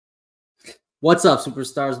What's up,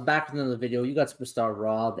 superstars? Back with another video. You got Superstar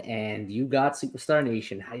Rob and you got Superstar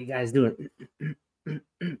Nation. How you guys doing?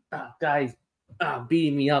 Guys,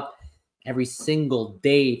 beating me up every single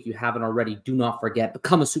day. If you haven't already, do not forget,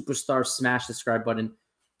 become a superstar, smash the subscribe button,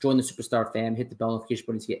 join the Superstar fam, hit the bell notification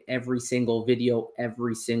button to get every single video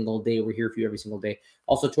every single day. We're here for you every single day.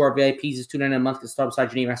 Also, to our VIPs, it's $2.99 a month to start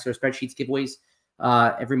beside your name, access to our spreadsheets, giveaways.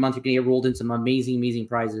 Every month you're going to get rolled in some amazing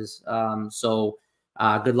prizes.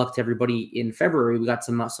 Good luck to everybody in February. We got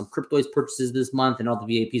some Cryptoys purchases this month, and all the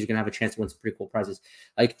VIPs are going to have a chance to win some pretty cool prizes.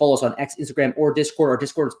 Like, follow us on X, Instagram, or Discord. Our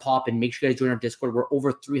Discord is popping. Make sure you guys join our Discord. We're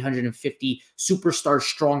over 350 superstars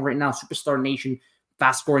strong right now. Superstar Nation,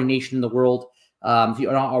 fast scoring nation in the world. If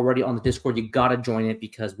you're not already on the Discord, you got to join it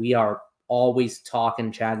because we are always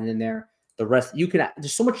talking, chatting in there. The rest,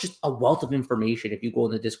 there's so much, just a wealth of information if you go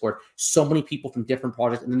in the Discord. So many people from different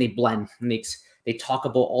projects, and then they blend and they talk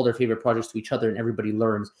about all their favorite projects to each other, and everybody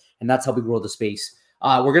learns. And that's how we grow the space.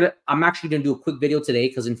 I'm actually gonna do a quick video today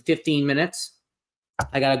because in 15 minutes,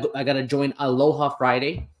 I gotta join Aloha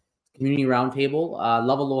Friday community roundtable.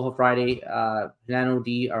 Love Aloha Friday. Nano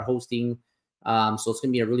D are hosting. So it's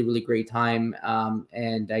gonna be a really great time.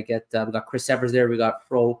 And we got Chris Severs there. We got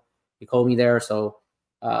Pro ecomi there. So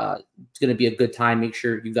it's going to be a good time. Make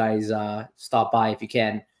sure you guys stop by if you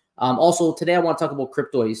can. Also, today I want to talk about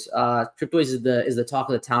Cryptoys. Cryptoys is the talk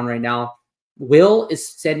of the town right now. Will is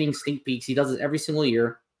sending sneak peeks. He does this every single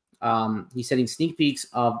year. He's sending sneak peeks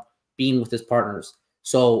of being with his partners.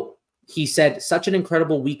 So he said, such an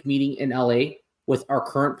incredible week meeting in LA with our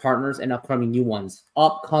current partners and upcoming new ones.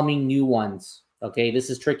 Upcoming new ones. Okay,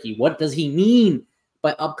 this is tricky. What does he mean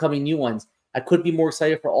by upcoming new ones? I couldn't be more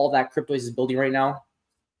excited for all that Cryptoys is building right now.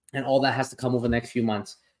 And all that has to come over the next few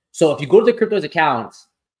months. So if you go to the Cryptoys accounts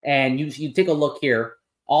and you take a look here,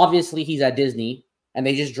 obviously he's at Disney and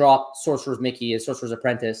they just dropped Sorcerer's Mickey and Sorcerer's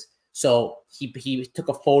Apprentice. So he took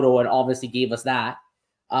a photo and obviously gave us that.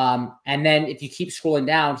 And then if you keep scrolling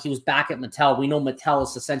down, he was back at Mattel. We know Mattel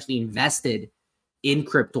is essentially invested in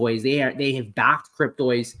Cryptoys. They have backed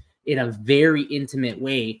Cryptoys in a very intimate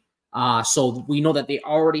way. So we know that they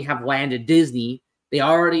already have landed Disney. They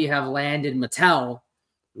already have landed Mattel.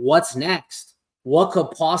 What's next? What could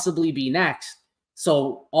possibly be next?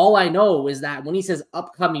 So all I know is that when he says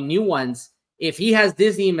upcoming new ones, if he has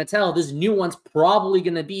Disney and Mattel, this new one's probably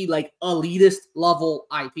going to be like elitist level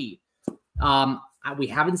IP. We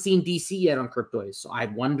haven't seen DC yet on Cryptoys, so I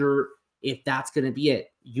wonder if that's going to be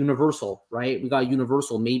it. Universal, right? We got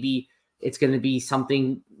Universal. Maybe it's going to be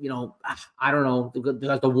something, I don't know,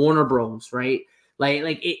 like the Warner Bros, right?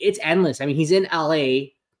 It's endless. I mean, he's in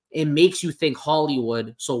LA. It makes you think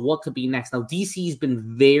Hollywood. So what could be next? Now, DC's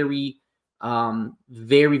been very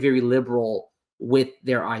liberal with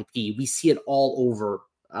their IP. We see it all over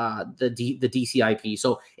the DC IP.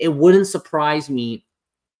 So it wouldn't surprise me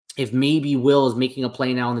if maybe Will is making a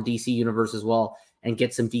play now in the DC universe as well and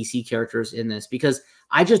get some DC characters in this, because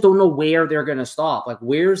I just don't know where they're going to stop. Like,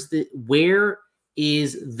 where is the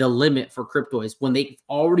limit for Cryptoys when they've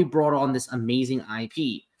already brought on this amazing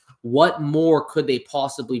IP? What more could they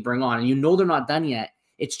possibly bring on? And they're not done yet.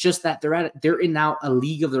 It's just that they're in now a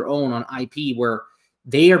league of their own on IP where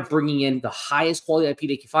they are bringing in the highest quality IP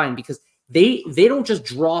they can find, because they don't just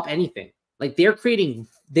drop anything. Like, they're creating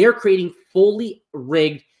fully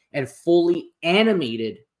rigged and fully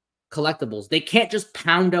animated collectibles. They can't just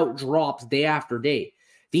pound out drops day after day.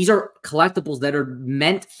 These are collectibles that are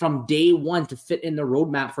meant from day one to fit in the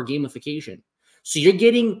roadmap for gamification. So you're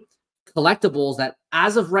getting collectibles that,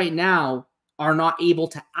 as of right now, are not able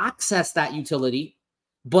to access that utility,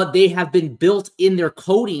 but they have been built in their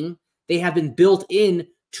coding. They have been built in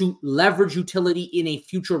to leverage utility in a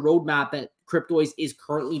future roadmap that Cryptoys is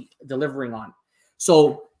currently delivering on.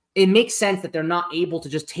 So it makes sense that they're not able to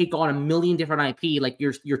just take on a million different IP like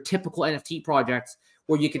your typical NFT projects,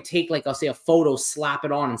 where you could take, like, I'll say, a photo, slap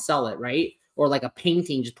it on and sell it, right? Or like a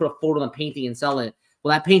painting, just put a photo on a painting and sell it.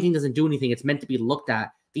 Well, that painting doesn't do anything. It's meant to be looked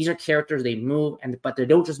at. These are characters, they move, but they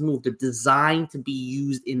don't just move. They're designed to be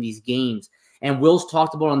used in these games. And Will's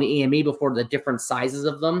talked about on the AMA before the different sizes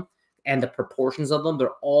of them and the proportions of them.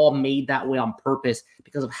 They're all made that way on purpose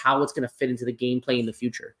because of how it's going to fit into the gameplay in the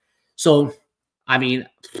future. So, I mean,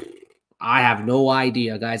 I have no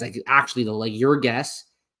idea, guys. Actually, though, like, your guess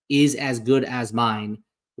is as good as mine.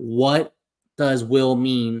 What does Will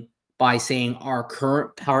mean by saying our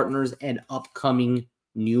current partners and upcoming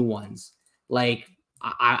new ones? Like,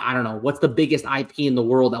 I don't know. What's the biggest IP in the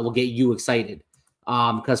world that will get you excited?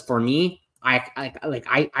 Because for me,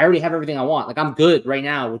 I already have everything I want. Like, I'm good right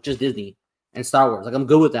now with just Disney and Star Wars. Like, I'm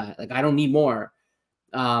good with that. Like, I don't need more.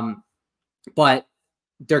 But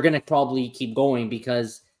they're gonna probably keep going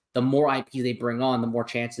because the more IP they bring on, the more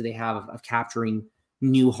chances they have of capturing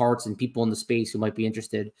new hearts and people in the space who might be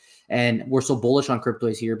interested. And we're so bullish on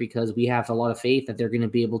Cryptoys here because we have a lot of faith that they're going to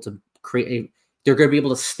be able to they're going to be able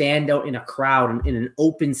to stand out in a crowd and in an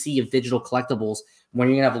open sea of digital collectibles when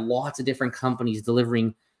you're going to have lots of different companies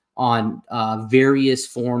delivering on various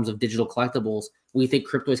forms of digital collectibles. We think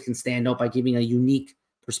Cryptoys can stand out by giving a unique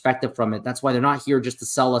perspective from it. That's why they're not here just to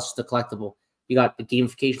sell us the collectible. You got the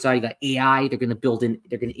gamification side, you got AI. They're going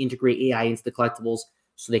to integrate AI into the collectibles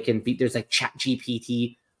so they can be, there's like chat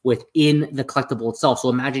GPT within the collectible itself. So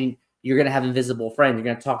imagine you're going to have an invisible friend. You're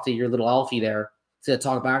going to talk to your little Alfie there. It's going to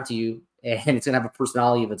talk back to you and it's going to have a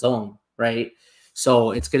personality of its own, right?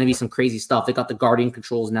 So it's going to be some crazy stuff. They got the Guardian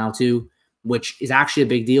controls now too, which is actually a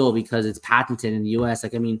big deal because it's patented in the US.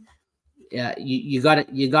 Like, I mean, you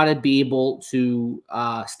gotta be able to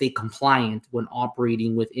stay compliant when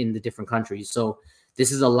operating within the different countries. So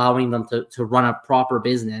this is allowing them to run a proper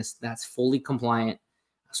business that's fully compliant,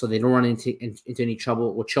 so they don't run into any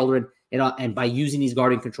trouble with children. And by using these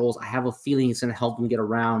Guardian controls, I have a feeling it's going to help them get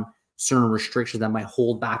around certain restrictions that might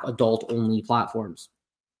hold back adult-only platforms.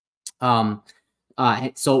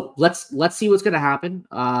 So let's see what's going to happen.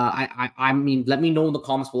 I mean, let me know in the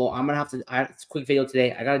comments below. I'm going to have to, it's a quick video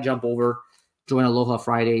today. I got to jump over, join Aloha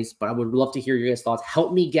Fridays, but I would love to hear your guys' thoughts.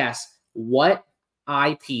 Help me guess, what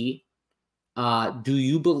IP do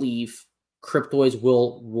you believe Cryptoys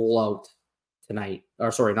will roll out tonight?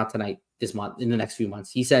 Or sorry, not tonight, this month, in the next few months.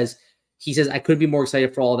 He says, I couldn't be more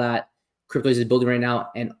excited for all that Cryptoys is building right now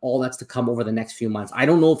and all that's to come over the next few months. I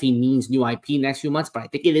don't know if he means new IP next few months, but I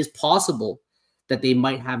think it is possible that they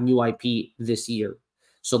might have new IP this year.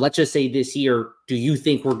 So let's just say this year, do you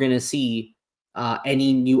think we're going to see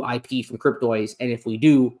any new IP from Cryptoys? And if we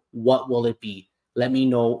do, what will it be? Let me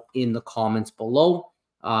know in the comments below.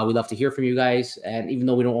 We'd love to hear from you guys. And even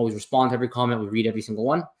though we don't always respond to every comment, we read every single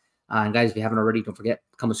one. And guys, if you haven't already, don't forget,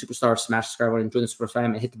 become a superstar, smash the subscribe button, join the super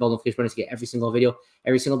fam, and hit the bell notification button to get every single video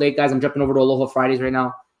every single day. Guys, I'm jumping over to Aloha Fridays right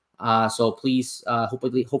now. So please,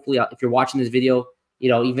 hopefully, if you're watching this video, you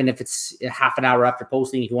know, even if it's half an hour after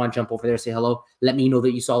posting, if you want to jump over there, say hello, let me know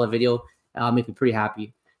that you saw the video. Make me pretty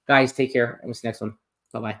happy. Guys, take care. And we'll see you next one.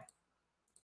 Bye-bye.